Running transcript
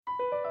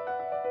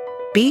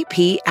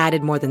BP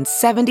added more than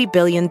 $70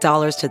 billion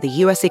to the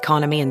U.S.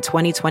 economy in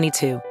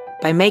 2022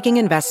 by making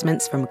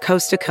investments from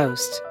coast to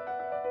coast.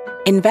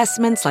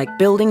 Investments like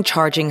building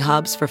charging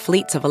hubs for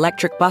fleets of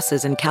electric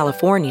buses in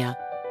California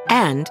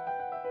and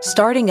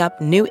starting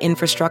up new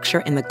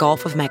infrastructure in the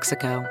Gulf of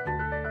Mexico.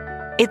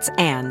 It's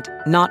and,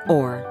 not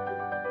or.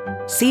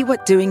 See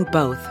what doing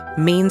both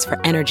means for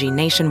energy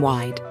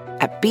nationwide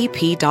at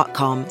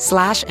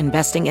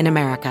bp.com/investing in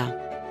America.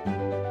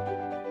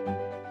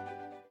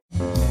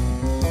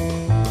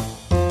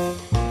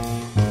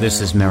 This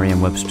is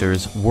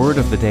Merriam-Webster's Word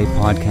of the Day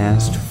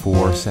podcast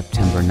for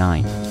September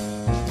 9th.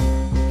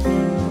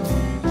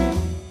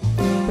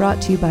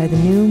 Brought to you by the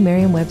new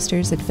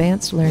Merriam-Webster's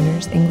Advanced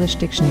Learners English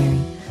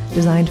Dictionary,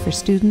 designed for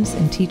students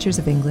and teachers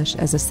of English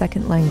as a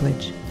second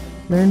language.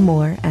 Learn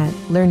more at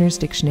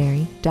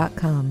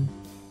learnersdictionary.com.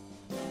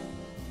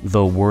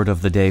 The word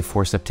of the day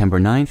for September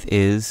 9th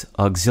is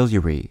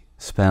auxiliary,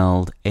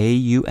 spelled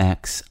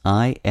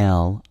auxiliary.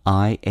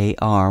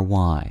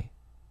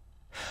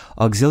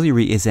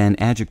 Auxiliary is an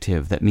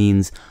adjective that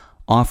means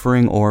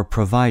offering or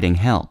providing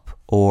help,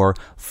 or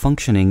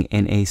functioning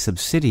in a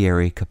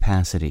subsidiary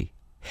capacity.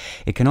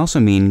 It can also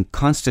mean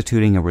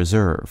constituting a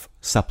reserve,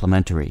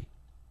 supplementary.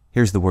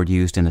 Here's the word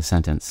used in a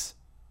sentence.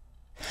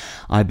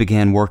 I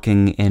began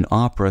working in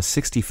opera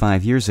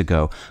 65 years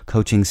ago,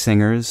 coaching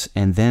singers,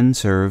 and then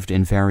served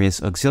in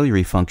various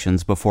auxiliary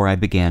functions before I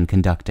began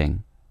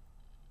conducting.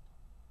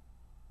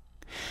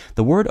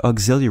 The word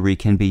auxiliary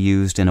can be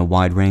used in a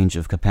wide range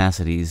of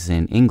capacities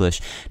in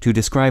English to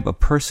describe a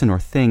person or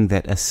thing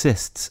that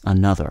assists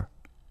another.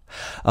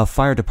 A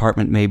fire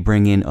department may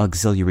bring in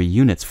auxiliary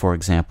units, for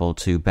example,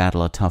 to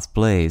battle a tough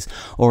blaze,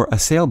 or a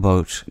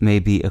sailboat may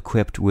be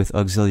equipped with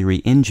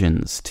auxiliary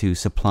engines to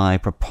supply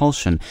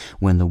propulsion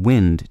when the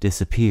wind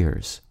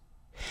disappears.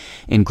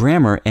 In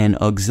grammar, an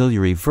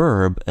auxiliary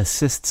verb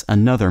assists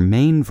another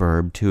main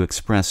verb to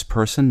express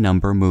person,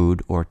 number,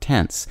 mood, or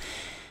tense,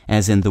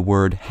 as in the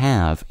word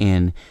have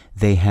in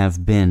they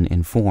have been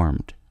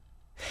informed.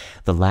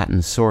 The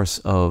Latin source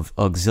of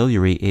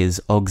auxiliary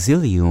is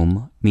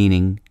auxilium,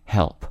 meaning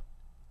help.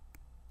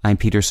 I'm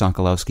Peter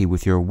Sokolowski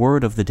with your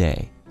Word of the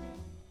Day.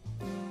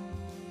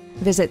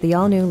 Visit the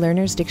all-new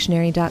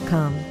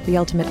learnersdictionary.com, the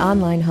ultimate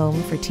online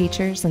home for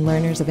teachers and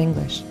learners of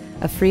English.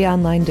 A free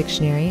online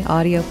dictionary,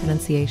 audio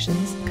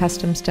pronunciations,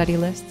 custom study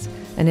lists,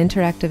 and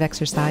interactive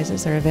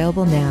exercises are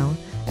available now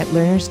at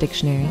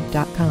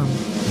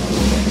learnersdictionary.com.